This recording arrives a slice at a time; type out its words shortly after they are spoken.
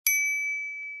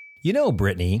You know,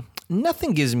 Brittany,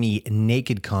 nothing gives me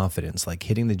naked confidence like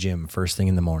hitting the gym first thing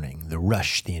in the morning. The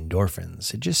rush, the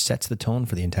endorphins, it just sets the tone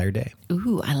for the entire day.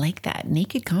 Ooh, I like that.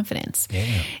 Naked confidence.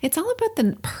 Yeah. It's all about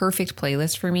the perfect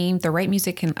playlist for me. The right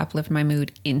music can uplift my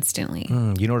mood instantly.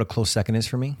 You know what a close second is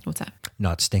for me? What's that?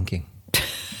 Not stinking.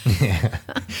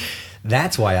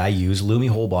 That's why I use Lumi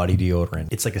Whole Body Deodorant.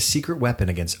 It's like a secret weapon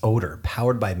against odor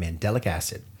powered by mandelic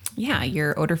acid. Yeah,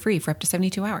 you're odor-free for up to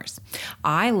 72 hours.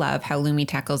 I love how Lumi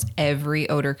tackles every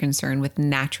odor concern with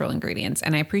natural ingredients,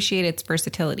 and I appreciate its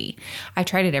versatility. I've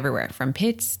tried it everywhere, from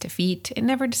pits to feet. It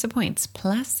never disappoints.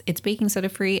 Plus, it's baking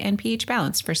soda-free and pH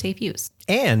balanced for safe use.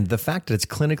 And the fact that it's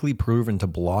clinically proven to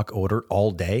block odor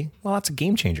all day, well, that's a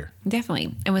game changer.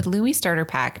 Definitely. And with Lumi Starter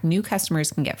Pack, new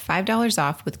customers can get $5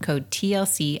 off with code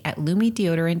TLC at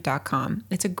lumideodorant.com.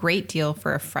 It's a great deal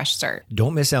for a fresh start.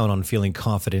 Don't miss out on feeling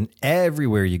confident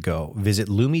everywhere you go. Visit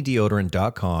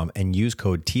lumideodorant.com and use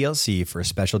code TLC for a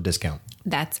special discount.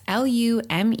 That's LUME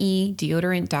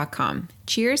deodorant.com.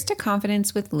 Cheers to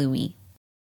confidence with Lumi.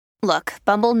 Look,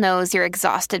 Bumble knows you're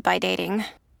exhausted by dating.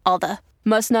 All the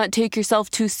must not take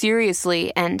yourself too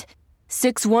seriously and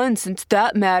 6'1" since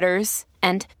that matters.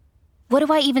 And what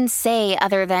do I even say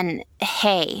other than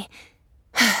hey?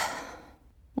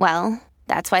 Well,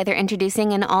 that's why they're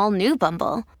introducing an all-new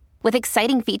Bumble with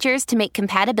exciting features to make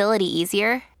compatibility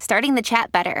easier, starting the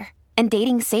chat better, and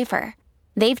dating safer.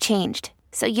 They've changed,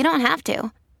 so you don't have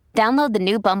to. Download the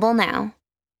new Bumble now.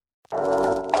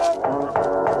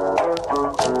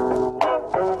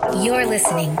 You're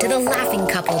listening to the Laughing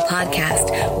Couple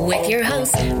podcast with your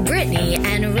hosts, Brittany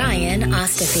and Ryan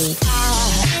Ostafy.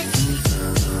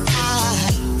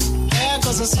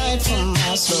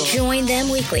 Join them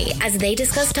weekly as they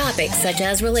discuss topics such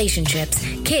as relationships,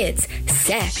 kids,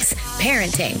 sex,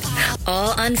 parenting,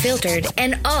 all unfiltered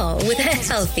and all with a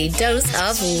healthy dose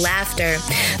of laughter.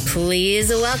 Please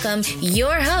welcome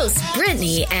your hosts,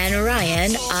 Brittany and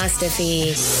Ryan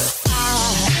Ostafy.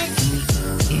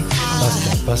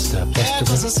 Busta.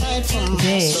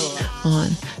 Today on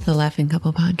the Laughing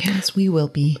Couple podcast, we will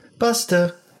be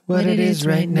Busta, what it is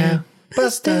right now.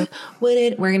 Busta.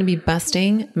 We're going to be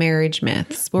busting marriage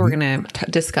myths. Well, we're going to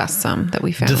discuss some that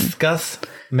we found. Discuss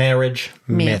marriage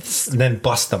myths, and then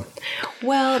bust them.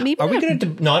 Well, maybe Are we going to?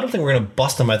 No, I don't think we're going to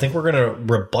bust them. I think we're going to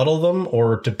rebuttal them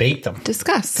or debate them.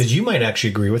 discuss. Because you might actually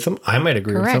agree with them. I might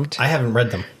agree with Correct. them. I haven't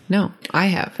read them. No, I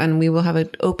have, and we will have an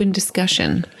open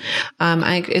discussion.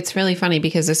 It's really funny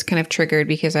because this kind of triggered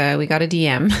because we got a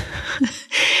DM,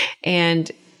 and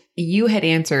you had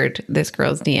answered this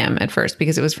girl's DM at first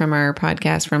because it was from our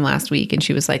podcast from last week, and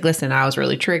she was like, "Listen, I was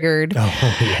really triggered."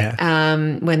 Oh yeah.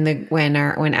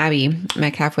 When Abby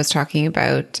Metcalf was talking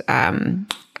about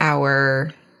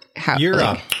our how You're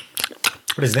like,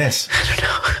 what is this?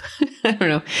 I don't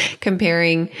know,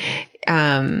 comparing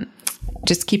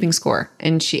just keeping score.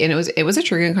 And it was a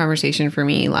triggering conversation for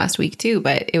me last week too,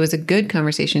 but it was a good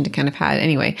conversation to kind of have.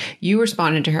 Anyway, you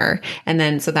responded to her. And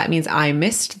then, so that means I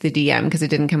missed the DM because it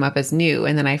didn't come up as new.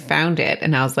 And then I found it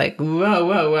and I was like,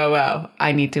 whoa.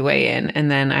 I need to weigh in.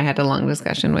 And then I had a long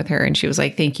discussion with her and she was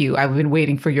like, thank you. I've been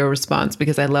waiting for your response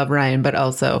because I love Ryan, but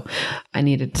also I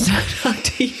needed to talk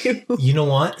to you. You know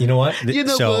what?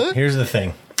 Here's the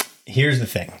thing.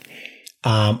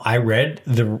 I read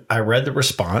the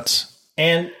response.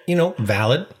 And,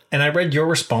 valid. And I read your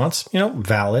response,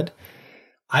 valid.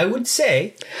 I would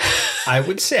say. Why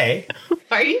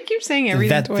do you keep saying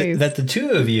everything twice? That the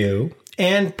two of you,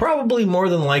 and probably more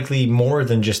than likely more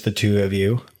than just the two of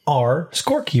you, are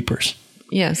scorekeepers.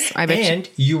 Yes, I bet. And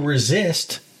you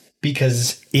resist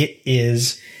because it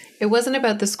is... It wasn't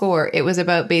about the score. It was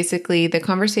about basically the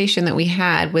conversation that we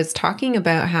had was talking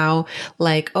about how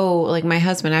my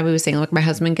husband, Abby was saying, like, my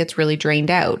husband gets really drained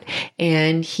out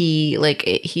and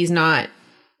he's not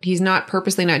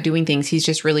purposely not doing things. He's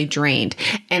just really drained.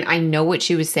 And I know what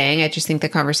she was saying. I just think the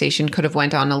conversation could have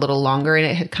went on a little longer and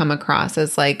it had come across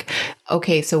as like,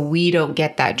 okay, so we don't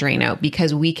get that drain out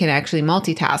because we can actually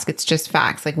multitask. It's just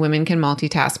facts. Like women can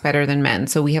multitask better than men.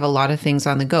 So we have a lot of things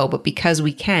on the go, but because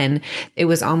we can, it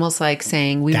was almost like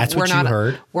saying we're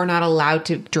not allowed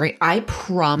to drain. I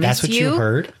promise That's what you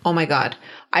heard? Oh my God.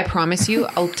 I promise you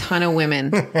a ton of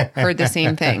women heard the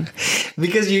same thing.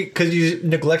 Because you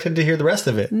neglected to hear the rest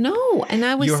of it. No, and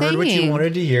I was saying... You heard what you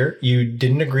wanted to hear, you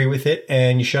didn't agree with it,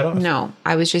 and you shut off. No,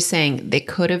 I was just saying they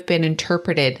could have been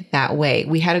interpreted that way.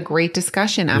 We had a great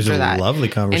discussion after that. It was a lovely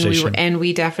conversation. And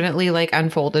we definitely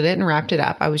unfolded it and wrapped it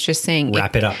up. I was just saying...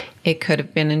 Wrap it up. It could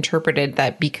have been interpreted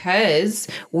that because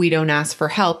we don't ask for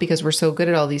help, because we're so good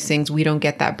at all these things, we don't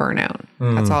get that burnout.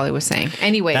 That's all I was saying.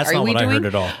 Anyway, that's not what I heard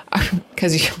at all.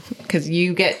 Because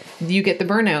you get the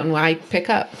burnout and I pick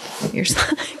up. You're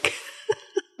like...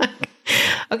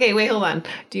 Okay, wait, hold on.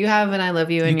 Do you have an I love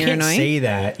you and you're annoying? Say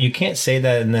that. You can't say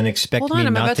that and then expect Hold on, me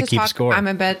I'm not about to keep talk, score. I'm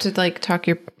about to talk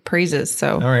your praises.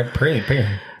 So, All right, pardon me.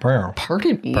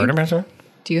 pardon me.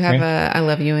 Do you have a I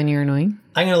love you and you're annoying?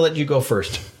 I'm going to let you go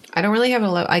first. I don't really have a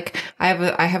love. Like I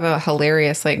have a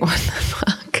hilarious like what the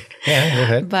fuck. Yeah, go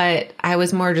ahead. But I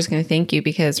was more just going to thank you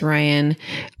because Ryan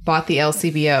bought the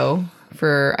LCBO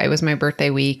it was my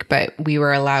birthday week, but we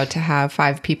were allowed to have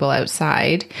 5 people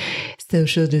outside,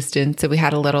 social distance. So we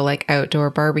had a little like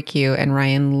outdoor barbecue, and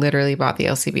Ryan literally bought the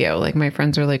LCBO. Like my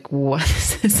friends were like, what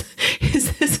is this?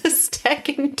 Is this a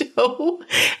steak and dough?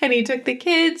 And he took the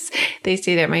kids. They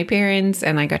stayed at my parents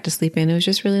and I got to sleep in. It was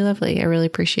just really lovely. I really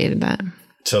appreciated that.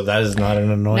 So that is not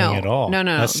an annoying at all. No.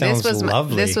 That sounds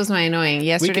lovely. This was my annoying.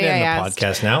 Yesterday we can end I the asked.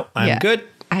 podcast now. I'm good.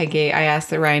 I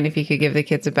asked Ryan if he could give the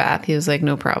kids a bath. He was like,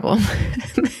 no problem.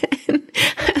 And then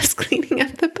I was cleaning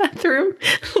up the bathroom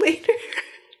later.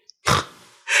 And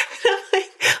I'm like,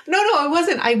 no, I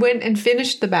wasn't. I went and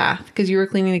finished the bath because you were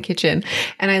cleaning the kitchen.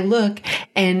 And I look,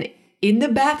 and in the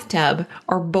bathtub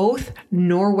are both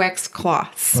Norwex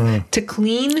cloths to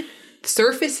clean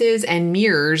surfaces and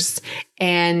mirrors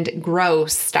and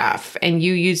gross stuff. And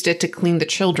you used it to clean the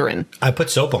children. I put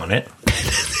soap on it.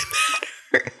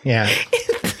 Yeah.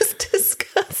 It was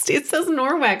disgusting. It says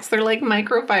Norwex. They're like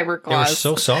microfiber cloths. They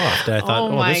were so soft. And I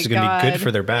thought, this is going to be good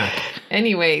for their back.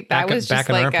 Anyway, that was just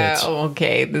like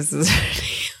okay, this is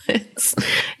ridiculous.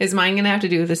 Is mine going to have to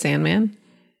do with the Sandman?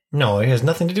 No, it has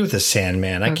nothing to do with the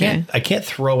Sandman. I can't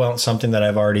throw out something that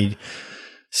I've already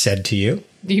said to you.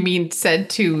 Do you mean said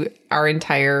to our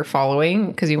entire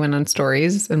following because you went on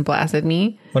stories and blasted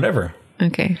me? Whatever.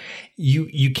 Okay.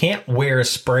 You can't wear a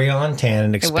spray-on tan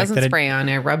and expect it wasn't spray-on.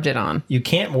 I rubbed it on. You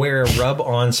can't wear a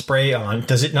rub-on, spray-on.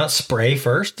 Does it not spray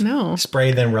first? No.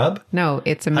 Spray, then rub? No,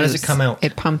 it's a mousse. How does it come out?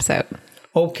 It pumps out.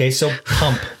 Okay, so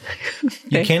pump.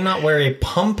 You cannot wear a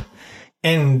pump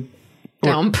and...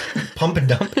 Dump. Pump and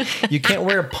dump. You can't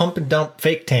wear a pump and dump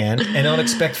fake tan and not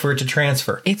expect for it to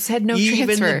transfer. It said no Even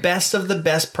transfer. Even the best of the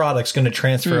best products going to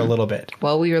transfer a little bit.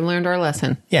 Well, we learned our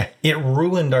lesson. Yeah, it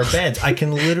ruined our beds. I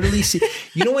can literally see.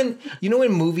 You know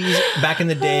in movies back in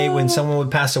the day when someone would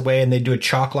pass away and they'd do a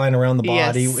chalk line around the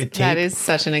body with tape. That is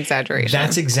such an exaggeration.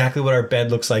 That's exactly what our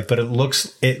bed looks like, but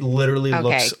it literally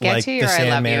looks like the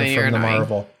Sandman from the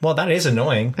Marvel. Well, that is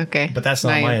annoying. Okay, but that's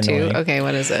not my annoying. Okay,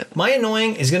 what is it? My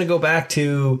annoying is going to go back to.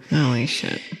 Holy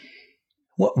shit.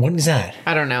 What is that?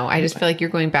 I don't know. I just feel like you're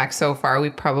going back so far. We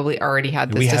probably already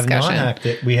had this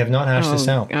discussion. We have not hashed this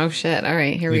out. Oh shit. All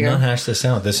right, here we go. We've not hashed this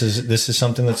out. This is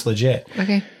something that's legit.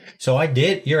 Okay. So I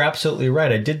did. You're absolutely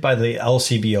right. I did buy the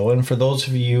LCBO. And for those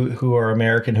of you who are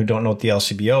American who don't know what the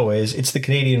LCBO is, it's the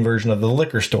Canadian version of the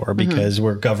liquor store because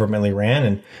we're governmentally ran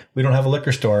and we don't have a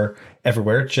liquor store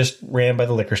everywhere. It's just ran by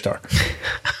the liquor store.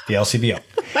 The LCBO.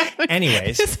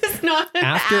 Anyways. This is not an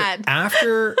ad.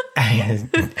 After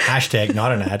hashtag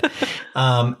not an ad.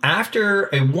 After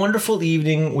a wonderful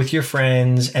evening with your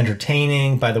friends,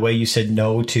 entertaining. By the way, you said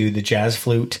no to the jazz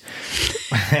flute,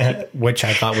 which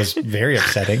I thought was very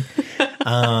upsetting.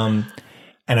 And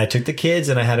I took the kids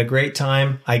and I had a great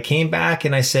time. I came back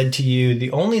and I said to you,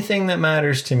 the only thing that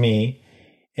matters to me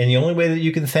and the only way that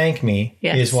you can thank me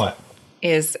is what?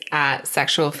 Is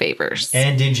sexual favors.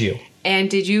 And did you?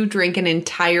 And did you drink an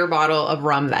entire bottle of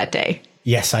rum that day?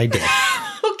 Yes, I did.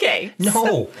 Okay.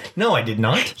 No, I did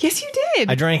not. Yes, you did.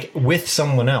 I drank with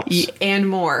someone else. And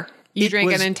more. You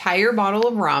drank an entire bottle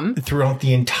of rum. Throughout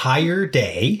the entire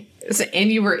day.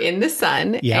 And you were in the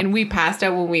sun. Yep. And we passed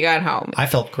out when we got home. I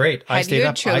felt great. I stayed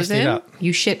up.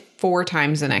 You shit 4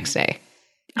 times the next day.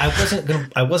 I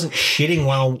wasn't shitting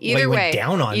while you went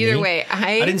down on me. Either way,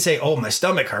 I didn't say, "Oh, my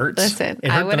stomach hurts." Listen,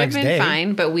 I would have been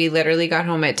fine, but we literally got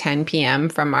home at 10 p.m.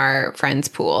 from our friend's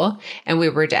pool, and we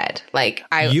were dead.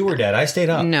 You were dead. I stayed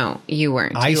up. No, you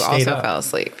weren't. You also fell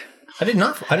asleep. I did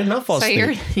not fall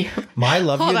asleep. My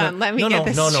love you. Hold on, let me get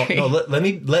this straight. No.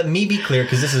 Let me be clear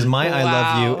because this is my I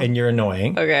love you, and you're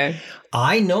annoying. Okay.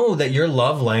 I know that your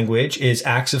love language is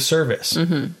acts of service,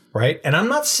 right? And I'm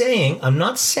not saying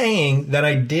that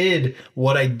I did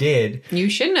what I did. You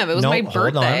shouldn't have. It was my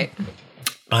birthday.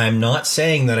 I'm not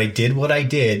saying that I did what I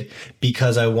did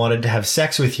because I wanted to have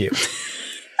sex with you.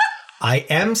 I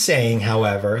am saying,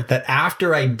 however, that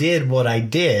after I did what I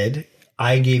did,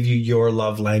 I gave you your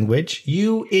love language.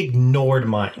 You ignored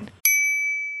mine.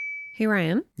 Hey,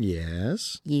 Ryan.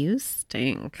 Yes? You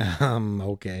stink.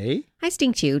 Okay. I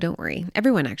stink too, don't worry.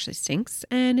 Everyone actually stinks,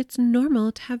 and it's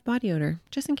normal to have body odor,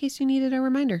 just in case you needed a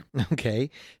reminder.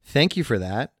 Okay. Thank you for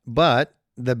that. But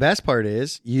the best part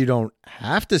is you don't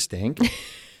have to stink.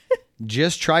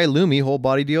 Just try Lumi whole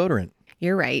body deodorant.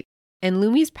 You're right. And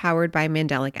Lumi's powered by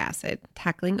mandelic acid,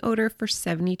 tackling odor for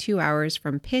 72 hours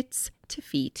from pits to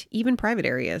feet, even private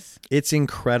areas. It's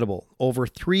incredible. Over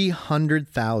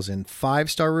 300,000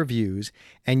 5-star reviews,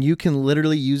 and you can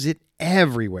literally use it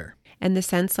everywhere. And the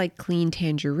scents like clean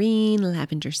tangerine,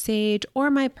 lavender sage, or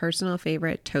my personal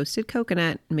favorite, toasted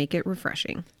coconut, make it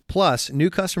refreshing. Plus, new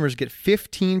customers get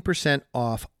 15%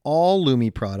 off all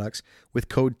Lumi products with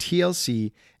code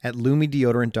TLC at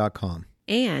lumideodorant.com.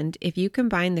 And if you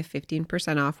combine the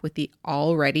 15% off with the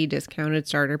already discounted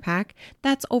starter pack,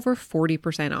 that's over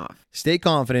 40% off. Stay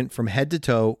confident from head to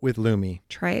toe with Lumi.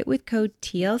 Try it with code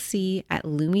TLC at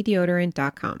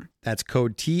lumideodorant.com. That's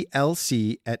code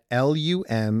TLC at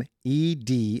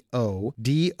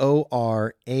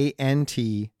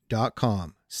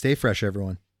LUMEDODORANT.com. Stay fresh,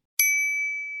 everyone.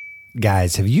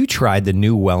 Guys, have you tried the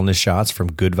new wellness shots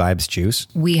from Good Vibes Juice?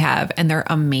 We have, and they're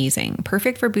amazing.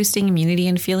 Perfect for boosting immunity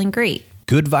and feeling great.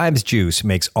 Good Vibes Juice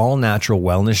makes all-natural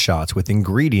wellness shots with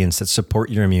ingredients that support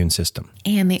your immune system.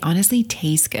 And they honestly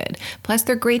taste good. Plus,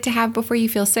 they're great to have before you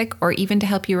feel sick or even to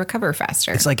help you recover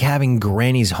faster. It's like having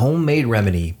Granny's homemade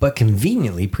remedy, but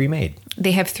conveniently pre-made.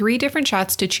 They have 3 different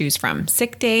shots to choose from: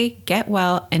 Sick Day, Get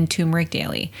Well, and Turmeric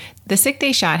Daily. The Sick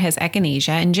Day shot has echinacea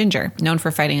and ginger, known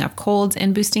for fighting off colds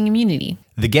and boosting immunity.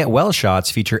 The Get Well shots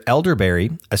feature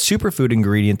elderberry, a superfood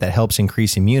ingredient that helps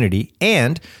increase immunity,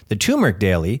 and the Turmeric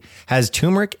Daily has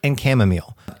turmeric and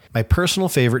chamomile. My personal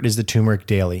favorite is the Turmeric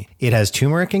Daily. It has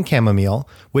turmeric and chamomile,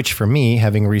 which for me,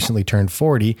 having recently turned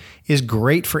 40, is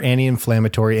great for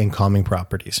anti-inflammatory and calming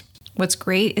properties. What's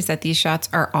great is that these shots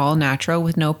are all natural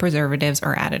with no preservatives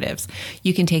or additives.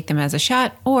 You can take them as a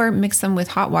shot or mix them with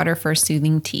hot water for a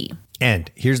soothing tea.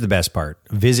 And here's the best part.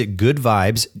 Visit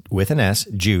goodvibes with an S,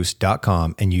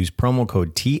 juice.com and use promo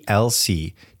code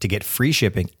TLC to get free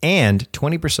shipping and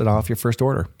 20% off your first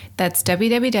order. That's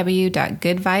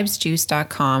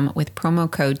www.goodvibesjuice.com with promo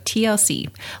code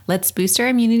TLC. Let's boost our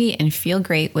immunity and feel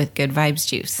great with Good Vibes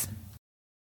Juice.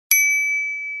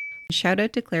 Shout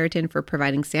out to Claritin for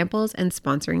providing samples and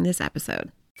sponsoring this episode.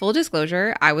 Full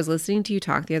disclosure, I was listening to you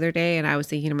talk the other day and I was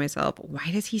thinking to myself, why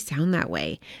does he sound that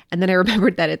way? And then I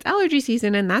remembered that it's allergy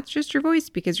season and that's just your voice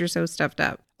because you're so stuffed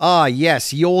up. Ah,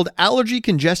 yes, the old allergy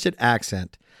congested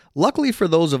accent. Luckily for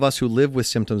those of us who live with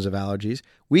symptoms of allergies,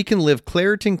 we can live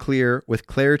Claritin Clear with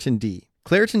Claritin D.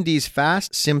 Claritin D's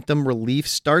fast symptom relief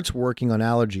starts working on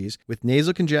allergies with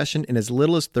nasal congestion in as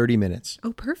little as 30 minutes.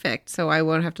 Oh, perfect. So I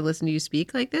won't have to listen to you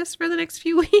speak like this for the next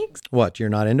few weeks. What, you're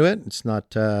not into it? It's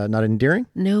not endearing?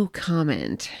 No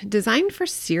comment. Designed for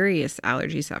serious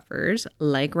allergy sufferers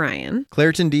like Ryan.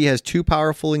 Claritin D has 2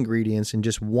 powerful ingredients in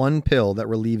just 1 pill that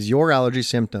relieves your allergy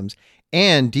symptoms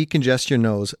and decongest your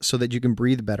nose so that you can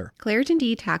breathe better. Claritin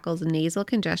D tackles nasal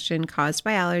congestion caused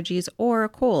by allergies or a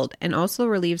cold and also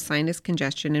relieves sinus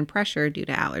congestion and pressure due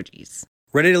to allergies.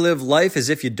 Ready to live life as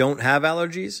if you don't have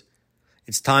allergies?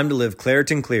 It's time to live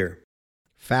Claritin Clear.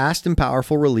 Fast and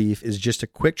powerful relief is just a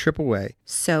quick trip away.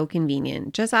 So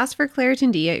convenient. Just ask for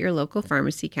Claritin D at your local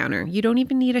pharmacy counter. You don't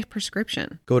even need a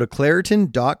prescription. Go to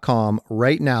Claritin.com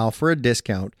right now for a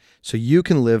discount so you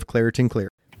can live Claritin Clear.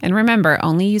 And remember,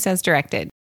 only use as directed.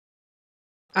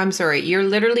 I'm sorry, you're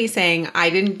literally saying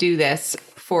I didn't do this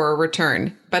for a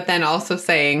return, but then also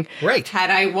saying, right,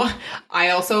 had I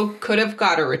also could have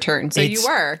got a return. So you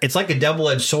were. It's like a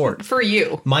double-edged sword. For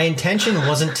you. My intention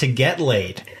wasn't to get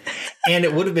laid, and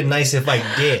it would have been nice if I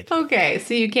did. Okay,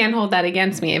 so you can't hold that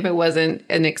against me if it wasn't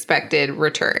an expected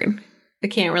return. It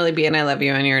can't really be an I love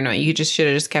you and you're annoying. You just should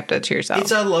have just kept that to yourself.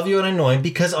 It's I love you and annoying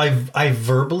because I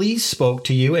verbally spoke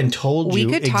to you and told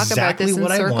you exactly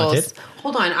what I wanted.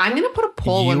 Hold on. I'm going to put a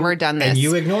poll when we're done this. And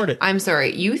you ignored it. I'm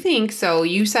sorry. You think so.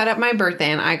 You set up my birthday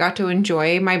and I got to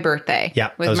enjoy my birthday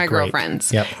with my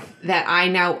girlfriends. Yep. That I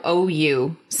now owe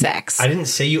you sex. I didn't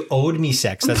say you owed me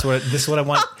sex. This is what I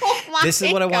want. This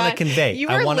is what I want to convey. You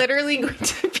are literally going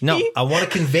to be I want to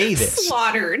convey this.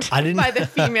 Slaughtered by the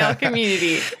female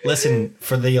community. Listen,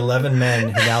 for the 11 men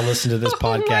who now listen to this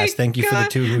podcast, thank you for the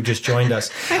 2 who just joined us.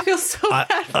 I feel so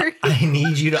bad for you. I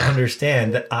need you to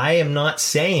understand that I am not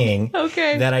saying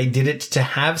that I did it to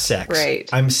have sex. Right.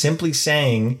 I'm simply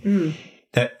saying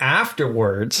that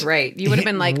afterwards, right, you would have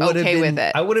been like okay with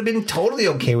it. I would have been totally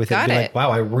okay with it. Be like, wow,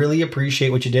 I really appreciate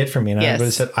what you did for me, and I would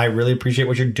have said, I really appreciate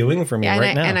what you're doing for me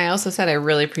right now. And I also said I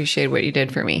really appreciate what you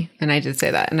did for me, and I did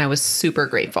say that, and I was super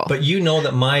grateful. But you know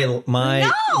that my I don't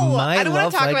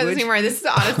want to talk about this anymore. This is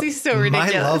honestly so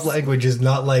ridiculous. My love language is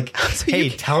not like, hey,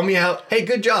 tell me how. Hey,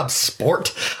 good job,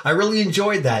 sport. I really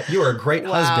enjoed that. You are a great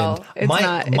husband.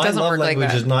 My love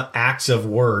language is not acts of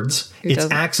words.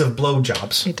 It's acts of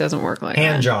blowjobs. It doesn't work like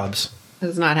hand jobs.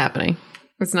 It's not happening.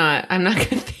 It's not. I'm not going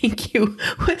to thank you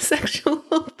with sexual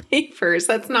favors.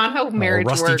 That's not how marriage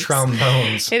rusty works.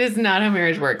 trombones. It is not how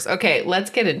marriage works. Okay,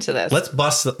 let's get into this. Let's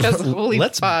bust. holy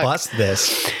Let's fuck. bust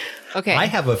this. Okay. I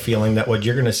have a feeling that what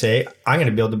you're going to say, I'm going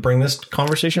to be able to bring this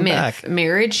conversation back.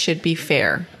 Marriage should be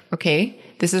fair. Okay.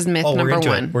 This is myth number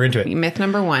one. We're into it. Myth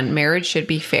number one. Marriage should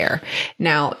be fair.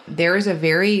 Now, there is a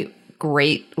very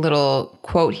great little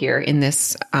quote here in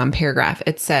this paragraph.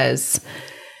 It says,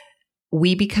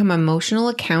 "We become emotional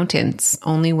accountants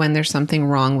only when there's something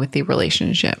wrong with the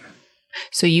relationship."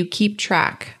 So you keep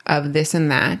track of this and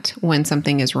that when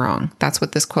something is wrong. That's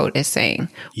what this quote is saying.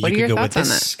 What are your thoughts on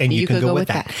that? And you can go with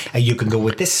that. And you can go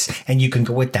with this. And you can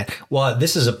go with that. Well,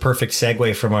 this is a perfect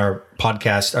segue from our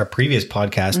podcast, our previous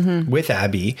podcast with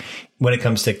Abby, when it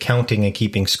comes to counting and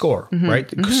keeping score, right?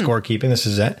 Scorekeeping. This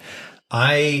is it.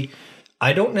 I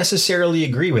don't necessarily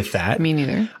agree with that. Me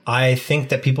neither. I think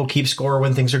that people keep score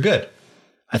when things are good.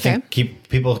 I think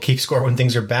people keep score when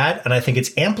things are bad, and I think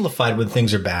it's amplified when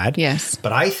things are bad. Yes.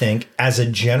 But I think, as a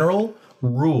general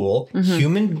rule,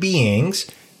 human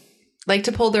beings like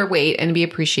to pull their weight and be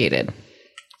appreciated.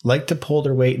 like to pull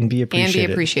their weight and be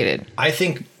appreciated. I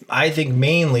think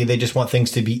mainly they just want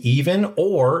things to be even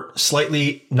or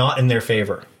slightly not in their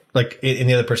favor, like in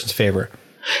the other person's favor.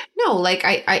 No, like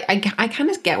I kind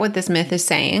of get what this myth is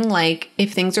saying. Like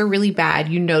if things are really bad,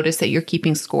 you notice that you're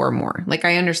keeping score more. Like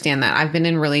I understand that. I've been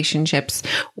in relationships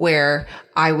where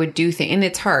I would do things, and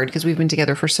it's hard because we've been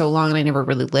together for so long and I never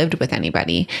really lived with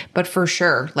anybody. But for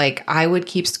sure, like I would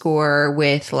keep score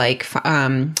with like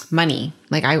money.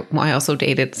 Like I also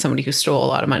dated somebody who stole a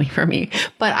lot of money from me,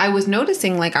 but I was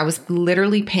noticing like I was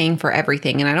literally paying for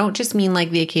everything. And I don't just mean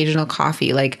like the occasional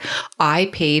coffee. Like I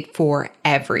paid for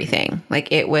everything.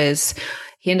 Like it was,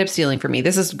 he ended up stealing from me.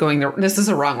 This is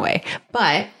a wrong way,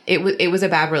 but it was a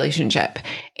bad relationship.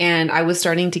 And I was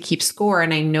starting to keep score,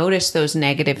 and I noticed those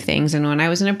negative things. And when I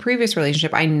was in a previous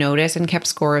relationship, I noticed and kept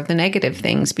score of the negative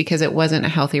things because it wasn't a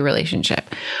healthy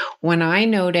relationship. When I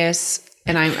notice,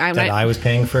 and I was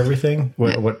paying for everything.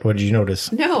 What did you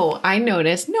notice? No, I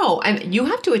noticed. No, and you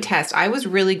have to attest. I was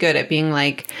really good at being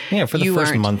like, for the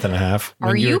first month and a half.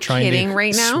 Are you kidding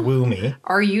right now? Swoo me.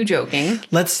 Are you joking?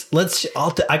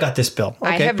 I got this bill. Okay,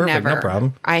 I have perfect. never, No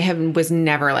problem. was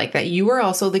never like that. You were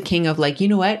also the king of like, you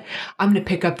know what? I'm going to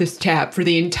pick up this tab for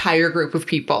the entire group of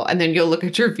people, and then you'll look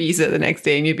at your Visa the next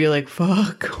day and you'd be like,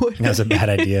 "Fuck, what that's a bad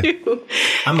idea."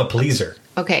 I'm a pleaser.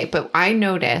 Okay, but I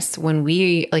notice when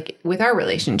we, like, with our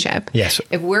relationship, yes,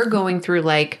 if we're going through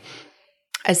like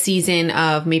a season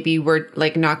of maybe we're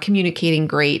like not communicating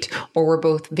great, or we're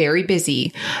both very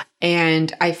busy,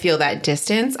 and I feel that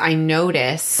distance, I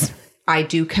notice I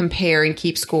do compare and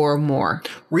keep score more.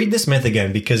 Read this myth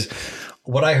again, because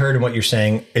what I heard and what you're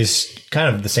saying is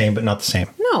kind of the same, but not the same.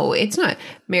 No, it's not.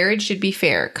 Marriage should be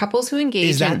fair. Couples who engage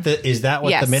is that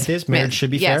what the myth is? Marriage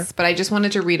should be fair? Yes, but I just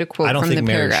wanted to read a quote from the paragraph. I don't think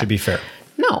marriage should be fair.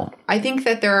 No, I think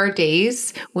that there are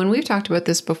days, when we've talked about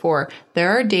this before,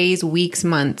 there are days, weeks,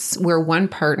 months where one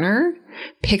partner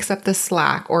picks up the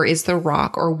slack or is the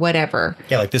rock or whatever.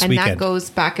 Yeah, like this weekend. And that goes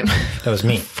back and that was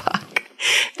me. Fuck.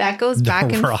 That goes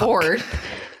back and forth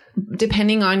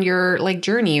depending on your like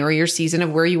journey or your season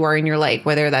of where you are in your life,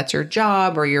 whether that's your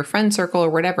job or your friend circle or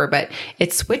whatever, but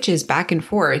it switches back and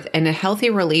forth. And a healthy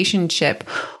relationship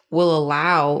will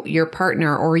allow your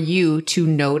partner or you to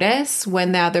notice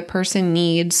when the other person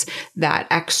needs that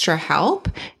extra help,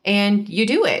 and you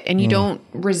do it, and you don't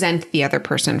resent the other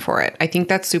person for it. I think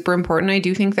that's super important. I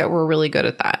do think that we're really good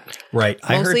at that. Right.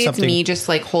 Mostly it's me just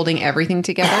like holding everything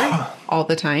together all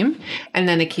the time. And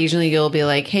then occasionally you'll be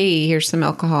like, hey, here's some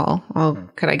alcohol. Oh,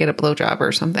 could I get a blowjob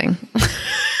or something?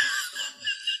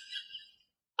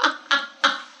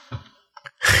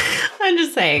 I'm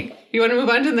just saying. You want to move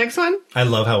on to the next one? I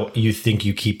love how you think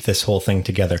you keep this whole thing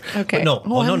together. Okay. But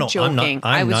no. Joking.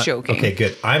 I was joking. Okay,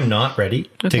 good. I'm not ready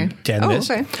to end this.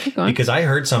 Okay. Keep going. Because I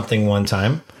heard something one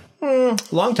time, a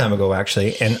long time ago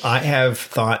actually, and I have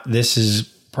thought this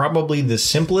is probably the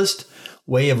simplest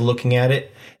way of looking at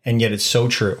it, and yet it's so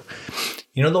true.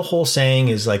 You know, the whole saying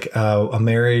is like a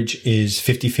marriage is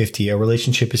 50-50, a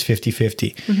relationship is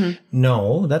 50-50. Mm-hmm.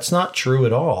 No, that's not true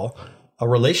at all. A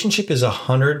relationship is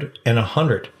 100 and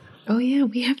 100. Oh, yeah.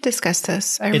 We have discussed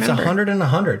this. I remember. It's 100 and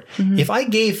 100. Mm-hmm. If I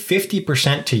gave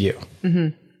 50% to you,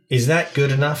 is that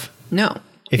good enough? No.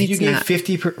 If you gave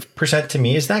 50% to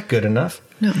me, is that good enough?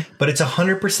 No. But it's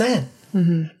 100%.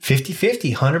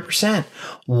 50-50, 100%.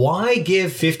 Why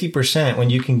give 50% when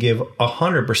you can give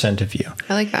 100% of you?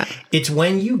 I like that. It's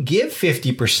when you give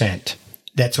 50%,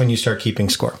 that's when you start keeping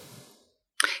score.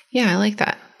 Yeah, I like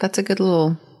that. That's a good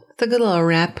little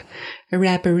wrap A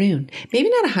wraparoon. Maybe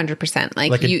not 100%.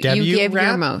 Like a you W give your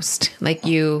wrap? most. Like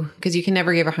because you can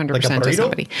never give 100% to burrito?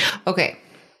 somebody. Okay.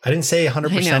 I didn't say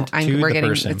 100% I know. to We're the getting,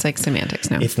 person. it's like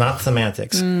semantics now. It's not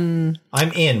semantics. I'm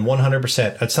in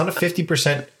 100%. It's not a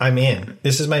 50%. I'm in.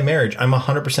 This is my marriage. I'm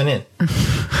 100% in.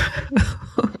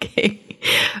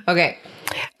 Okay.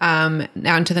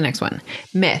 Now on to the next one.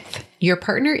 Myth. Your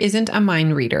partner isn't a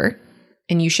mind reader,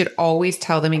 and you should always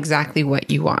tell them exactly what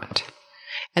you want.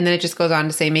 And then it just goes on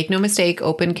to say, make no mistake,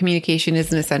 open communication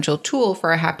is an essential tool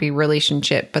for a happy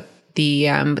relationship. But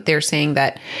they're saying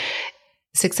that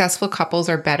successful couples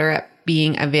are better at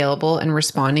being available and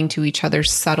responding to each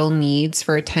other's subtle needs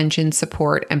for attention,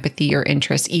 support, empathy, or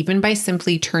interest, even by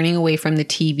simply turning away from the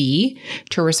TV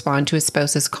to respond to a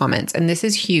spouse's comments. And this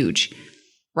is huge,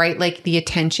 right? Like the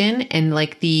attention and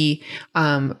like the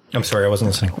I'm sorry, I wasn't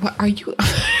listening. what are you?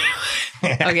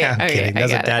 Okay, kidding.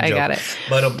 That's a dad joke. I got it.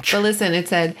 But listen, it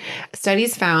said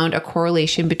studies found a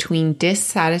correlation between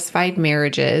dissatisfied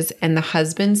marriages and the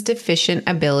husband's deficient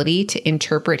ability to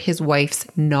interpret his wife's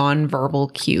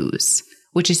nonverbal cues,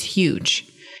 which is huge.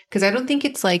 Because I don't think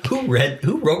it's like who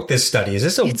wrote this study? Is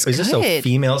this a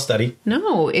female study?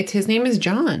 No, his name is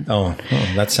John. Oh,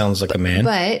 that sounds like a man.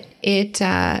 But it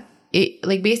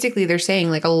like basically they're saying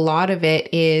like a lot of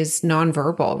it is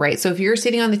nonverbal, right? So if you're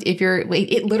sitting on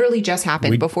it literally just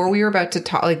happened before we were about to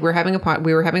talk, like we were having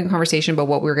a conversation about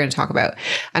what we were going to talk about.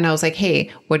 And I was like, hey,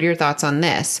 what are your thoughts on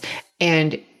this?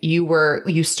 And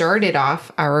you started off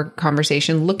our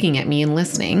conversation looking at me and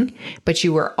listening, but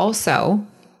you were also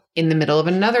in the middle of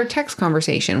another text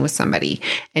conversation with somebody.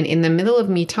 And in the middle of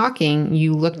me talking,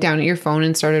 you looked down at your phone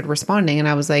and started responding. And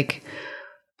I was like,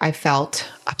 I felt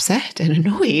upset and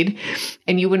annoyed,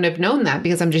 and you wouldn't have known that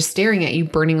because I'm just staring at you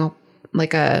burning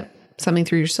like something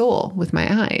through your soul with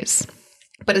my eyes.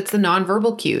 But it's the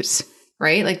nonverbal cues,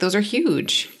 right? Like those are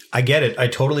huge. I get it. I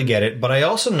totally get it. But I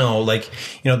also know, like,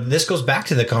 this goes back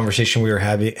to the conversation we were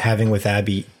having with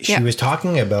Abby. She was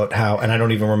talking about how, and I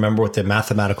don't even remember what the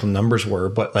mathematical numbers were,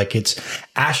 but like it's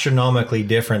astronomically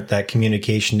different that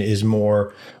communication is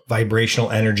more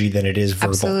vibrational energy than it is verbal.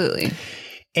 Absolutely.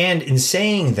 And in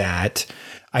saying that,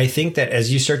 I think that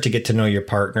as you start to get to know your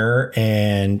partner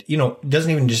and, it doesn't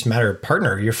even just matter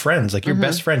partner, your friends, like your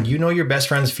best friend, your best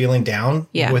friend's feeling down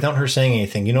without her saying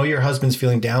anything. Your husband's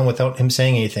feeling down without him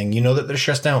saying anything. That they're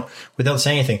stressed out without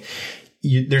saying anything.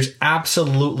 There's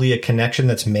absolutely a connection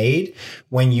that's made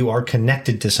when you are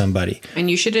connected to somebody.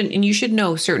 And you should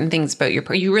know certain things about your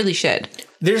partner. You really should.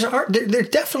 There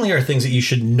definitely are things that you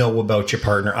should know about your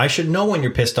partner. I should know when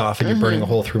you're pissed off and you're burning a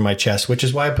hole through my chest, which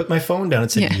is why I put my phone down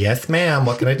and said, yes, ma'am,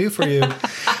 what can I do for you?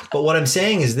 But what I'm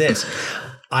saying is this.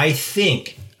 I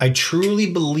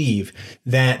truly believe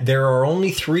that there are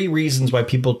only 3 reasons why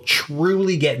people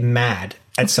truly get mad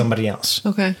at somebody else.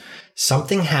 Okay.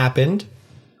 Something happened.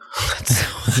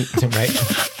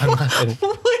 Right? I'm not gonna...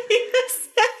 Wait a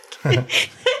second.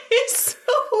 That is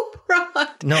so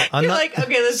broad. No, I'm not. Like,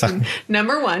 okay, listen.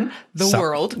 Number 1, the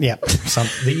world. Yeah.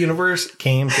 The universe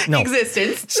came to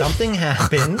existence. Something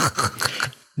happened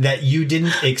that you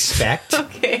didn't expect.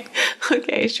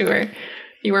 Okay, sure.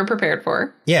 You weren't prepared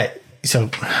for. Yeah. So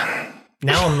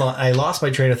now I lost my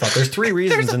train of thought. There's 3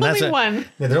 reasons. There's and only that's one.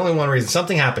 Yeah, there's only one reason.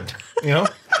 Something happened,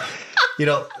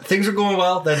 things were going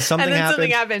well, then something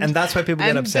happened. And that's why people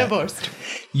get upset. Divorced.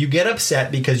 You get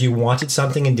upset because you wanted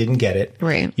something and didn't get it.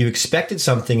 Right. You expected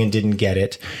something and didn't get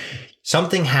it.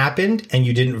 Something happened and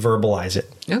you didn't verbalize it.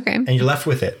 Okay. And you're left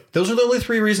with it. Those are the only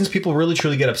 3 reasons people really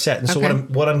truly get upset. And so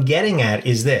what I'm getting at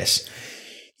is this.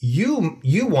 You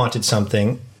wanted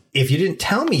something. If you didn't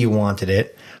tell me you wanted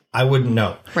it, I wouldn't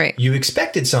know. Right. You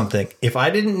expected something. If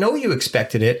I didn't know you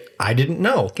expected it, I didn't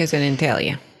know. Because I didn't tell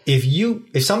you.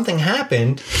 If something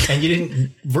happened and you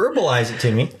didn't verbalize it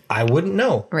to me, I wouldn't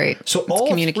know. Right. So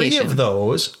all 3 of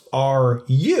those are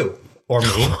you or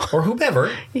me or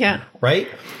whomever. Yeah. Right?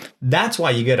 That's why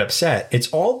you get upset.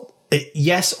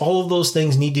 Yes, all of those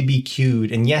things need to be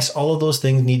cued. And yes, all of those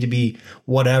things need to be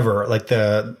whatever, like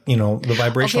the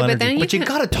vibrational energy. But you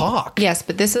got to talk. Yes,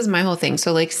 but this is my whole thing.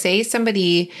 So like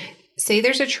say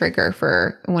there's a trigger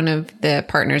for one of the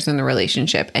partners in the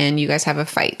relationship and you guys have a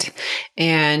fight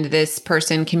and this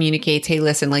person communicates, hey,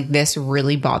 listen, like this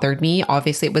really bothered me.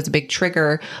 Obviously it was a big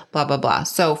trigger, blah, blah, blah.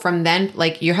 So from then,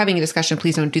 like you're having a discussion,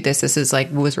 please don't do this. This is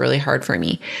like, was really hard for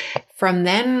me. From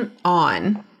then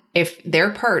on, if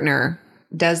their partner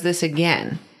does this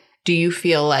again, do you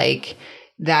feel like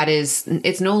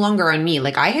it's no longer on me?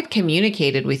 Like I had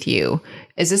communicated with you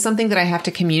Is this something that I have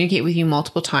to communicate with you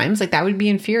multiple times? Like, that would be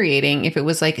infuriating if it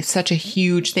was like such a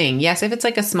huge thing. Yes, if it's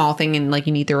like a small thing and like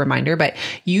you need the reminder, but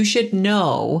you should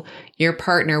know your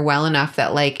partner well enough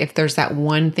that like if there's that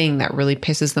one thing that really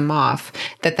pisses them off,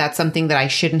 that's something that I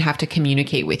shouldn't have to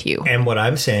communicate with you. And what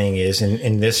I'm saying is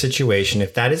in this situation,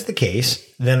 if that is the case,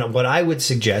 then what I would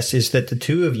suggest is that the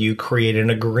two of you create an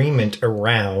agreement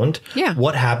around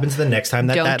what happens the next time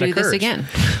that Don't do occurs. this again.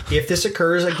 If this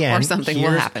occurs again, or something will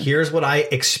happen. Here's what I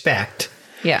expect.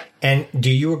 Yeah. And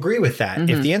do you agree with that? Mm-hmm.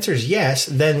 If the answer is yes,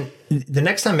 then the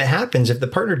next time it happens, if the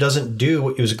partner doesn't do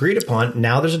what was agreed upon,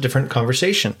 now there's a different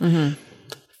conversation. Mm-hmm.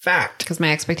 Fact. Because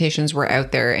my expectations were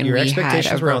out there and your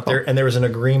expectations were out there and there was an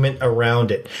agreement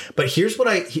around it. But here's what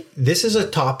this is a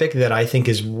topic that I think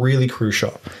is really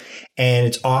crucial. And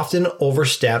it's often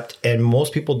overstepped and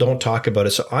most people don't talk about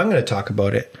it. So I'm going to talk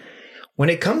about it. When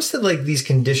it comes to like these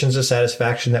conditions of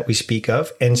satisfaction that we speak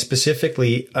of, and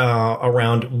specifically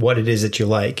around what it is that you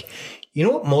like, you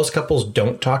know what most couples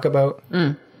don't talk about?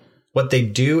 What they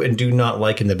do and do not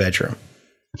like in the bedroom.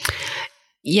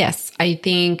 Yes, I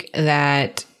think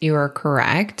that you are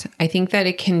correct. I think that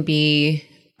it can be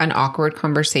an awkward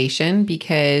conversation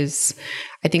because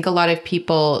I think a lot of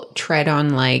people tread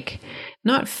on like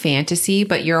not fantasy,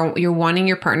 but you're wanting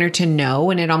your partner to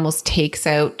know, and it almost takes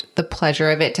out the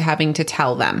pleasure of it to having to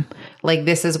tell them like,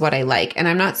 this is what I like. And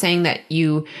I'm not saying that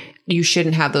you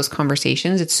shouldn't have those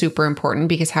conversations. It's super important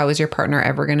because how is your partner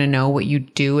ever going to know what you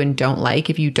do and don't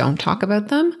like if you don't talk about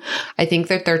them? I think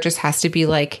that there just has to be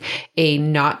like a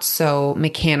not so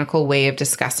mechanical way of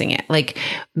discussing it. Like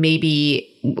maybe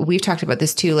we've talked about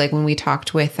this too, like when we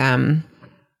talked with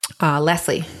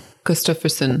Leslie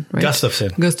Gustafson, right?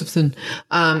 Gustafson.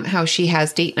 How she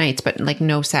has date nights, but like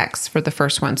no sex for the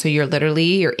first one. So you're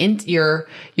literally,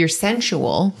 you're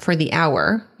sensual for the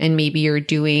hour, and maybe you're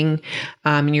doing,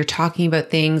 and you're talking about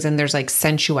things and there's like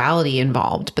sensuality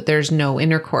involved, but there's no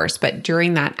intercourse. But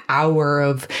during that hour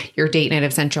of your date night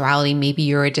of sensuality, maybe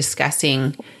you're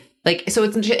discussing like, so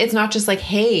it's not just like,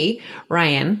 hey,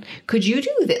 Ryan, could you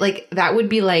do that? Like, that would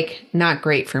be like not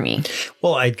great for me.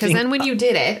 Well, because then when you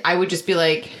did it, I would just be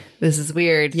like, this is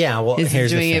weird. Yeah, well,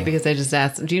 here's doing it because I just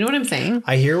asked. Do you know what I'm saying?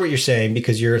 I hear what you're saying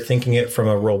because you're thinking it from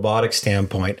a robotic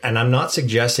standpoint, and I'm not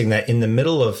suggesting that in the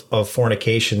middle of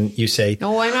fornication you say,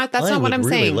 "No, I'm not." That's not what I'm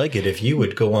saying. I would really like it if you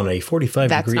would go on a 45-degree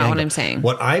That's not angle. what I'm saying.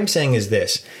 What I'm saying is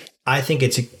this: I think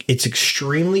it's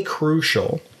extremely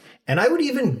crucial, and I would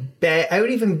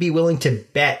even be willing to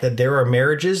bet that there are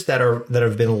marriages that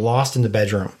have been lost in the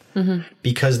bedroom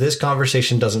because this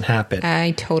conversation doesn't happen.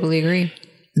 I totally agree.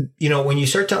 You know, when you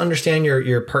start to understand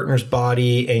your partner's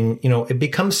body and, you know, it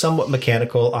becomes somewhat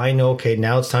mechanical. I know, okay,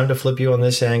 now it's time to flip you on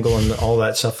this angle and all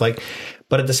that stuff. Like,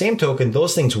 but at the same token,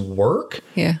 those things work.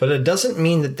 Yeah. But it doesn't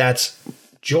mean that that's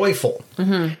joyful.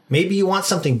 Maybe you want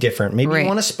something different. Maybe you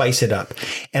want to spice it up.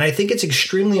 And I think it's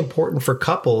extremely important for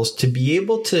couples to be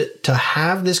able to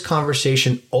have this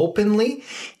conversation openly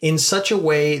in such a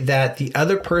way that the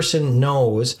other person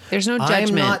knows there's no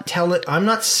judgment. I'm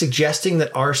not suggesting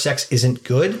that our sex isn't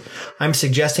good. I'm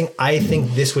suggesting I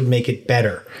think this would make it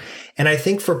better. And I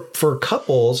think for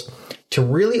couples to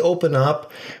really open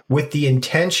up with the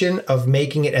intention of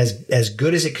making it as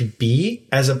good as it could be,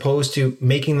 as opposed to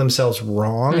making themselves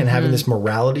wrong and having this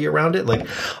morality around it. Like,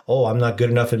 oh, I'm not good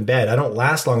enough in bed. I don't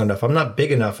last long enough. I'm not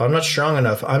big enough. I'm not strong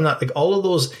enough. I'm not like all of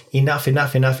those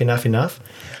enough.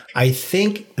 I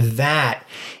think that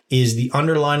is the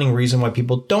underlining reason why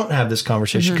people don't have this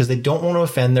conversation, because they don't want to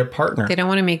offend their partner. They don't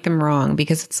want to make them wrong,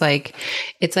 because it's like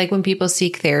when people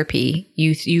seek therapy,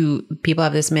 people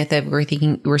have this myth of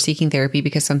we're seeking therapy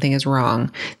because something is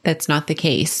wrong. That's not the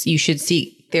case. You should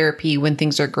seek therapy when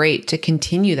things are great to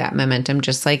continue that momentum,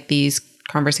 just like these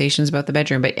conversations about the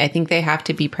bedroom. But I think they have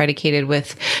to be predicated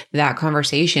with that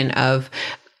conversation of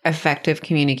effective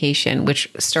communication,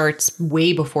 which starts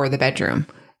way before the bedroom.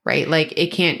 Right? Like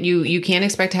you can't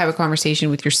expect to have a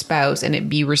conversation with your spouse and it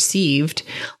be received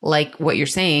like what you're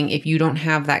saying if you don't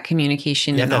have that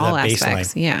communication in all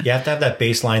aspects. Yeah. You have to have that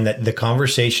baseline that the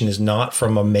conversation is not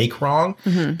from a make wrong,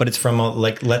 but it's from a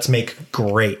like, let's make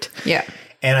great. Yeah.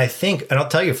 And I think, and I'll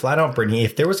tell you flat out, Brittany,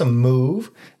 if there was a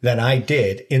move that I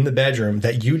did in the bedroom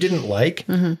that you didn't like,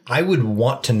 I would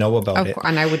want to know about it.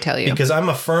 And I would tell you. Because I'm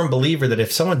a firm believer that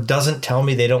if someone doesn't tell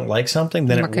me they don't like something,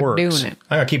 then it works. I'm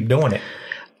going to keep doing it.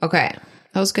 Okay.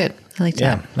 That was good. I like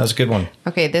that. Yeah, that was a good one.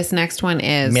 Okay, this next one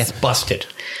is myth busted.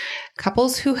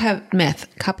 Couples who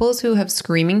have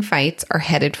screaming fights are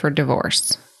headed for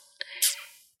divorce.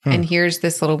 And here's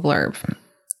this little blurb.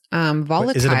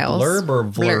 Volatiles. Is it a blurb or a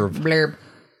blurb? Blurb.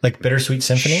 Like Bittersweet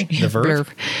Symphony, the verb.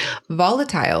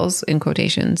 Volatiles, in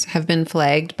quotations, have been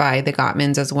flagged by the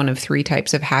Gottmans as one of 3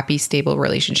 types of happy, stable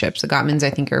relationships. The Gottmans,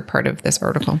 I think, are part of this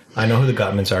article. I know who the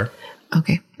Gottmans are.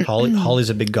 Okay. Holly's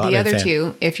a big Gottman fan. The other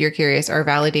 2, if you're curious, are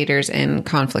validators and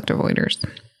conflict avoiders.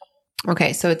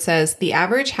 Okay, so it says the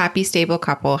average happy, stable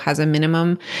couple has a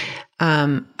minimum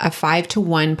a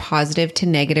 5-to-1 positive to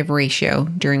negative ratio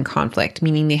during conflict,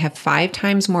 meaning they have 5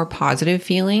 times more positive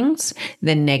feelings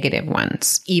than negative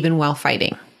ones, even while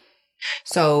fighting.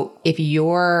 So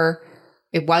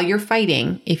while you're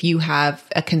fighting, if you have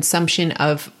a consumption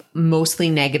of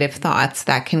mostly negative thoughts,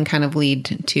 that can kind of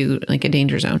lead to like a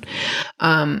danger zone.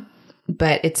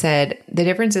 But it said the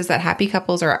difference is that happy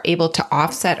couples are able to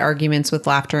offset arguments with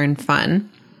laughter and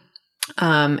fun.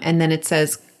 And then it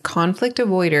says conflict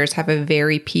avoiders have a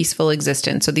very peaceful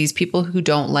existence. So these people who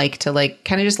don't like to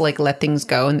kind of just let things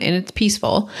go and it's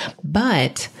peaceful.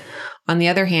 But on the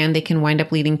other hand, they can wind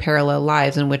up leading parallel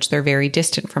lives in which they're very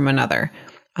distant from another.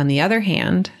 On the other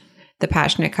hand, the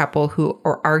passionate couple who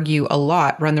argue a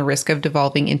lot run the risk of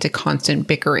devolving into constant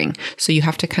bickering. So you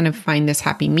have to kind of find this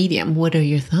happy medium. What are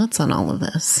your thoughts on all of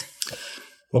this?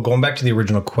 Well, going back to the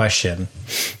original question,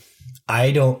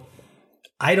 I don't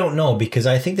know, because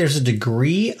I think there's a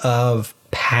degree of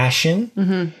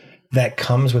passion that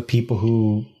comes with people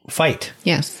who fight.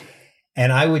 Yes.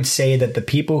 And I would say that the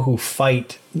people who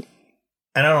fight,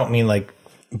 and I don't mean like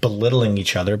belittling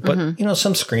each other, but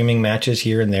some screaming matches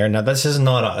here and there. Now, this is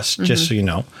not us, just so you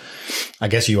know. I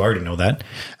guess you already know that.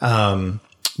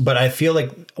 But I feel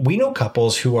like we know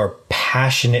couples who are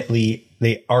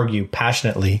they argue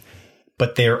passionately,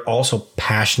 but they're also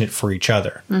passionate for each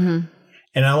other. And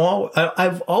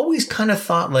I've always kind of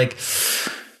thought, like,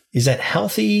 is that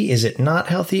healthy? Is it not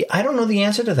healthy? I don't know the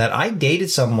answer to that. I dated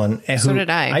someone. So did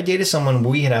I. I dated someone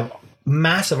we had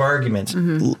massive arguments,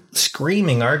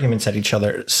 screaming arguments at each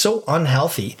other. So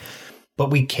unhealthy. But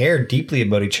we cared deeply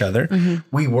about each other.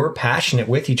 We were passionate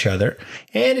with each other.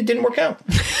 And it didn't work out.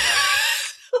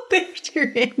 There's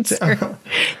your answer.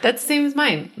 That's the same as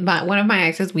mine. But one of my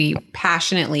exes, we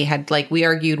passionately we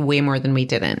argued way more than we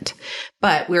didn't.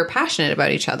 But we were passionate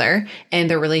about each other and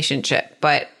the relationship.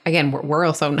 But again, we're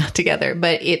also not together.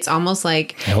 But it's almost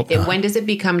like, when does it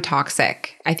become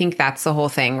toxic? I think that's the whole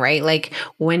thing, right? Like,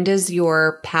 when does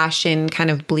your passion kind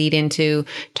of bleed into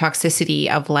toxicity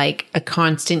of like a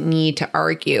constant need to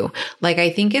argue? Like,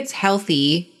 I think it's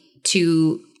healthy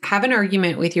to have an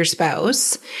argument with your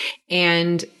spouse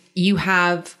and you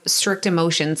have strict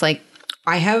emotions. Like,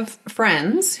 I have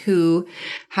friends who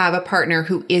have a partner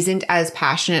who isn't as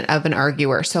passionate of an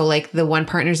arguer. So like the one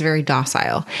partner is very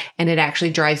docile and it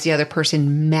actually drives the other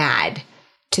person mad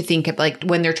to think of like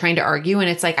when they're trying to argue. And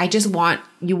it's like,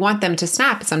 you want them to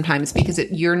snap sometimes because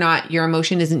your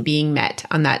emotion isn't being met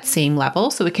on that same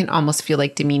level. So it can almost feel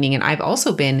like demeaning. And I've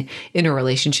also been in a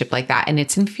relationship like that. And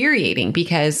it's infuriating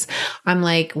because I'm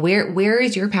like, where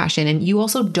is your passion? And you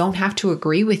also don't have to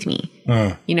agree with me.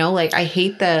 Like, I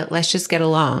hate let's just get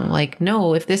along. Like,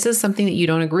 no, if this is something that you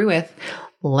don't agree with,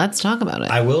 let's talk about it.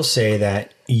 I will say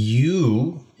that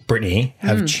you, Brittany,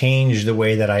 have changed the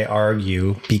way that I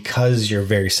argue because you're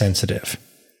very sensitive.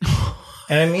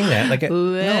 And I mean that. Like,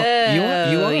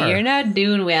 no, you are. You're not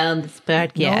doing well in this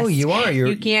podcast. No, you are.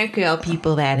 You can't call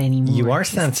people that anymore. You are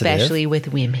sensitive. Especially with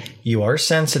women. You are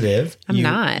sensitive. I'm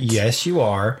not. Yes, you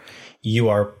are. You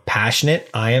are passionate.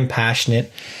 I am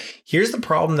passionate. Here's the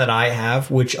problem that I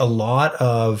have, which a lot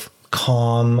of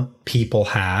calm people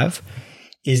have,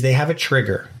 is they have a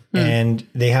trigger and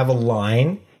they have a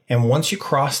line. And once you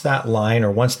cross that line,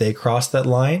 or once they cross that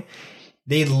line,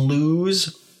 they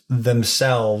lose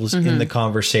themselves in the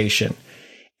conversation.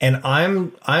 And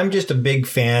I'm just a big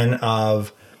fan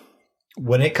of,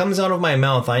 when it comes out of my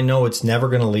mouth, I know it's never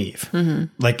going to leave.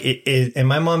 Like it. And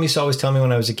my mom used to always tell me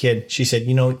when I was a kid, she said,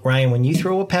 Ryan, when you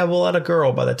throw a pebble at a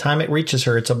girl, by the time it reaches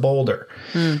her, it's a boulder.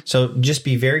 So just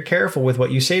be very careful with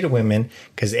what you say to women,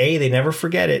 because A, they never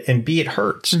forget it, and B, it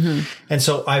hurts. And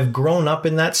so I've grown up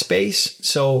in that space.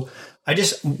 So I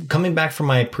just, coming back from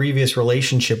my previous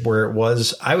relationship where it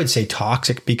was, I would say,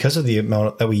 toxic because of the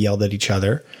amount that we yelled at each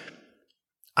other,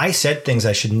 I said things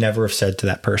I should never have said to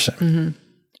that person.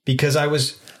 Because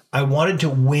I wanted to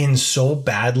win so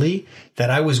badly that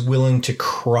I was willing to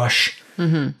crush.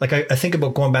 Like I think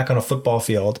about going back on a football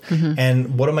field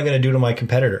and what am I going to do to my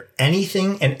competitor?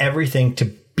 Anything and everything to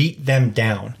beat them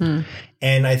down.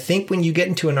 And I think when you get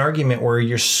into an argument where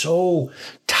you're so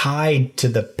tied to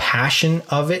the passion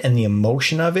of it and the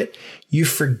emotion of it, you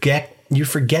forget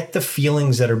the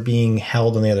feelings that are being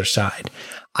held on the other side.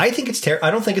 I think it's terrible. I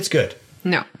don't think it's good.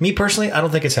 No. Me personally, I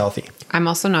don't think it's healthy. I'm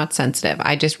also not sensitive.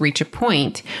 I just reach a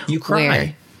point you cry.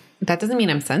 where That doesn't mean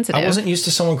I'm sensitive. I wasn't used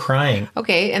to someone crying.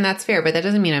 Okay, and that's fair, but that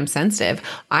doesn't mean I'm sensitive.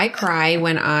 I cry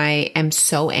when I am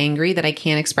so angry that I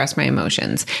can't express my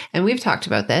emotions. And we've talked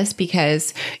about this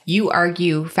because you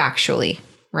argue factually,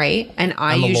 right? And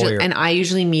I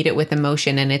usually meet it with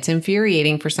emotion, and it's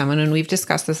infuriating for someone, and we've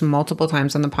discussed this multiple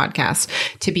times on the podcast,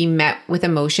 to be met with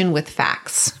emotion with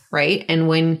facts, right? And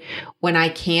when I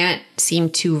can't seem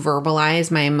to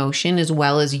verbalize my emotion as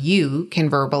well as you can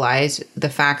verbalize the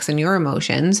facts and your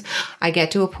emotions, I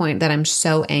get to a point that I'm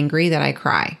so angry that I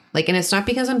cry. Like, and it's not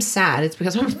because I'm sad, it's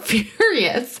because I'm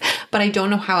furious, but I don't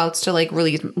know how else to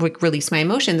release my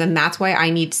emotions. And that's why I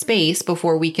need space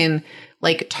before we can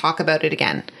talk about it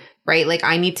again, right? Like,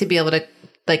 I need to be able to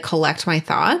collect my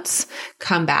thoughts,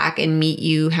 come back and meet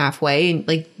you halfway. And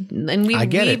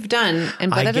we've done, but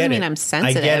that doesn't mean I'm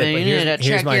sensitive. And you need to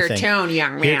check your tone,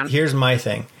 young man. Here's my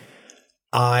thing.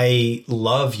 I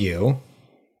love you.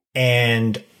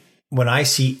 And when I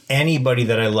see anybody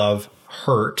that I love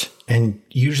hurt, and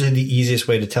usually the easiest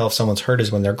way to tell if someone's hurt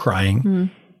is when they're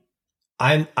crying,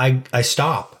 I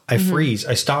stop. I freeze.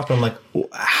 I stop. I'm like,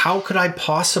 how could I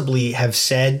possibly have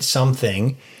said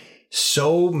something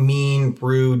so mean,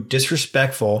 rude,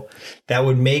 disrespectful that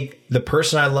would make the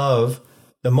person I love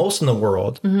the most in the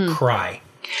world cry?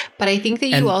 But I think that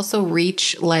you also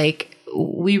reach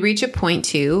we reach a point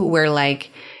too where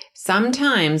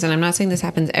sometimes, and I'm not saying this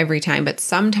happens every time, but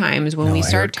sometimes when we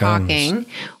start talking,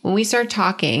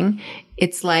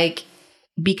 it's like,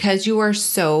 because you are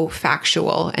so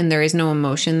factual and there is no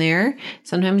emotion there,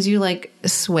 sometimes you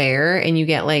swear and you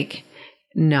get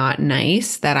not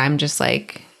nice, that I'm just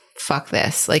like, fuck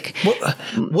this.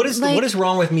 What is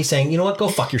wrong with me saying, you know what, go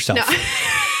fuck yourself? No.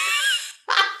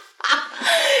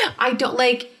 I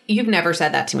don't you've never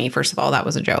said that to me. First of all, that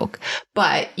was a joke,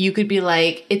 but you could be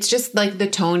it's just the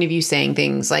tone of you saying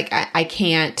things I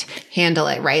can't handle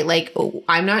it. Right.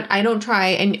 I don't try.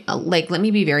 And let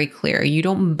me be very clear. You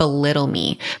don't belittle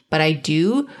me, but I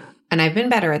do. And I've been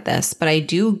better at this, but I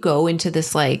do go into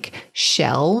this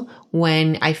shell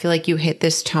when I feel like you hit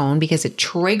this tone, because it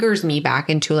triggers me back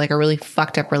into a really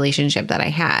fucked up relationship that I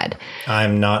had.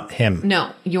 I'm not him.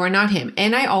 No, you're not him.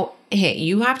 And hey,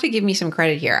 you have to give me some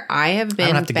credit here. I have been I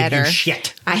don't have to better. Give you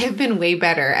shit. I have been way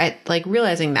better at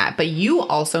realizing that. But you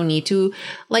also need to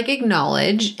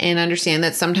acknowledge and understand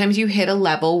that sometimes you hit a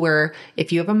level where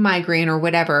if you have a migraine or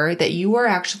whatever, that you are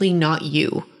actually not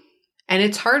you. And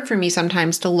it's hard for me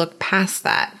sometimes to look past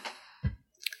that.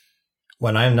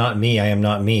 When I'm not me, I am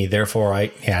not me. Therefore, I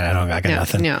got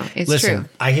nothing. No, it's Listen, true.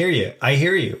 I hear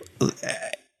you.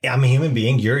 I'm a human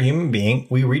being. You're a human being.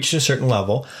 We reached a certain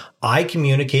level. I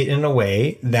communicate in a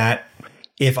way that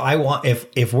if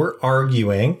we're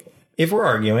arguing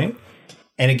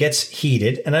and it gets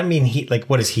heated, and I mean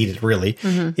what is heated really?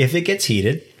 Mm-hmm. If it gets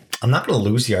heated, I'm not going to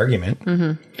lose the argument.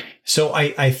 Mm-hmm. So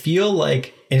I feel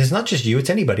and it's not just you,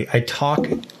 it's anybody.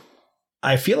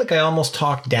 I feel like I almost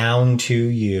talk down to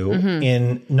you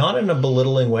not in a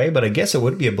belittling way, but I guess it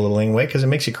would be a belittling way because it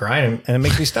makes you cry and it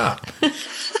makes me stop.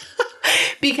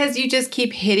 Because you just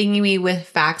keep hitting me with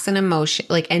facts and emotion,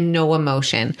 and no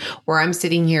emotion, where I'm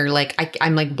sitting here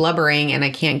I'm blubbering and I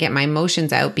can't get my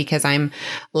emotions out because I'm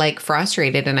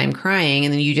frustrated and I'm crying,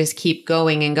 and then you just keep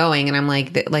going and going, and I'm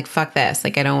like fuck this, I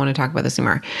don't want to talk about this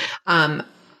anymore.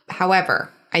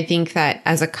 However, I think that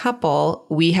as a couple,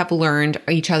 we have learned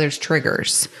each other's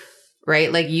triggers,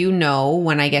 right?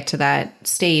 When I get to that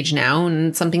stage now, and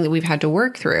it's something that we've had to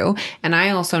work through. And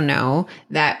I also know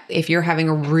that if you're having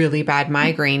a really bad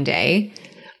migraine day,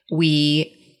 I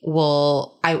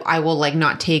will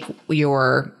not take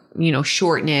your,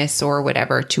 shortness or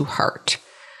whatever to heart.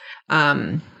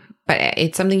 But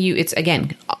it's something it's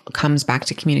again, comes back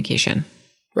to communication.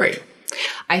 Right.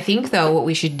 I think though, what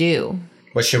we should do,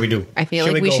 what should we do? I feel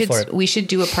we should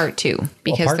do a part 2,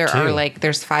 because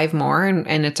there's 5 more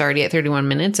and it's already at 31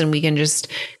 minutes, and we can because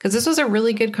this was a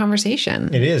really good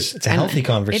conversation. It is. It's a healthy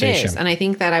conversation. It is. And I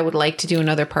think that I would like to do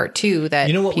another part 2 that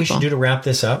you know what we should do to wrap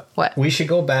this up? What? We should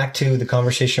go back to the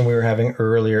conversation we were having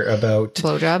earlier about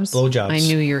blowjobs. I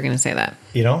knew you were going to say that.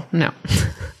 No.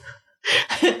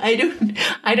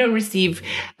 I don't receive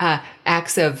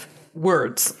acts of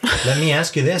words. Let me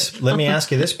ask you this,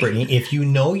 Brittany. If you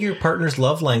know your partner's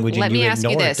love language and you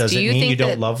ignore it, does it mean you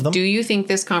don't love them? Do you think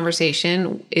this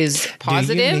conversation is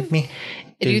positive?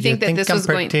 Do you think that this was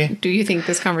going? Do you think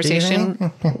this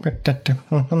conversation?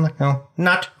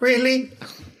 Not really.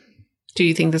 Do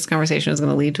you think this conversation is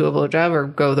going to lead to a blowjob or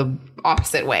go the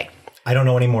opposite way? I don't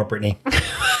know anymore, Brittany.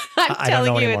 I'm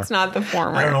telling you, it's not the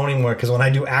former. I don't know anymore, because when I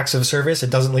do acts of service, it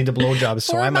doesn't lead to blowjobs.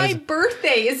 So For my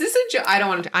birthday, is this a I don't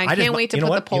want to. I can't wait to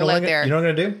put the poll out there. You know what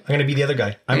I'm going to do? I'm going to be the other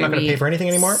guy. I'm not going to pay for anything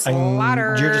anymore.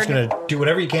 You're just going to do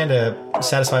whatever you can to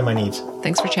satisfy my needs.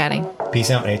 Thanks for chatting.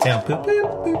 Peace out, A-Town. Boop,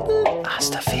 boop, boop, boop.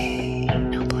 Astafi.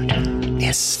 No blowjob.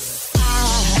 Yes.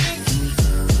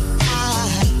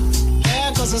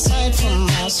 Goes aside from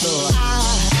my soul.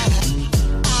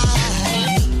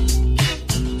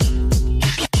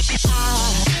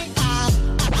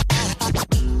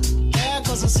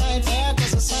 Goes aside,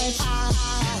 goes aside.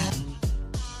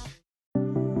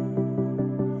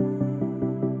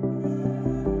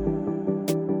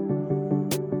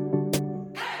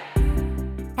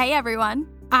 Hey everyone,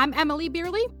 I'm Emily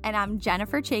Beerley, and I'm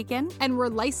Jennifer Chaikin, and we're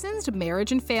licensed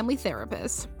marriage and family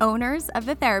therapists, owners of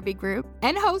the Therapy Group,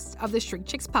 and hosts of the Shrink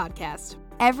Chicks podcast.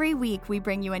 Every week, we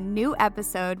bring you a new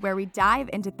episode where we dive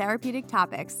into therapeutic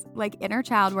topics like inner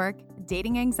child work,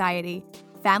 dating anxiety,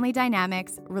 family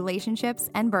dynamics, relationships,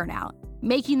 and burnout,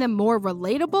 making them more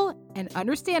relatable and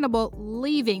understandable,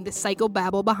 leaving the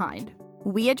psychobabble behind.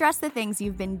 We address the things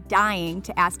you've been dying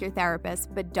to ask your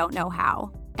therapist but don't know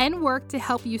how, and work to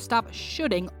help you stop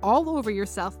shooting all over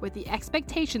yourself with the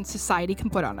expectations society can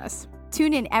put on us.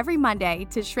 Tune in every Monday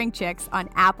to Shrink Chicks on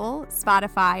Apple,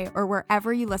 Spotify, or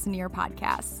wherever you listen to your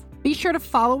podcasts. Be sure to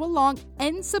follow along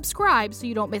and subscribe so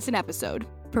you don't miss an episode.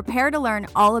 Prepare to learn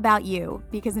all about you,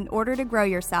 because in order to grow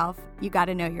yourself, you got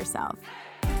to know yourself.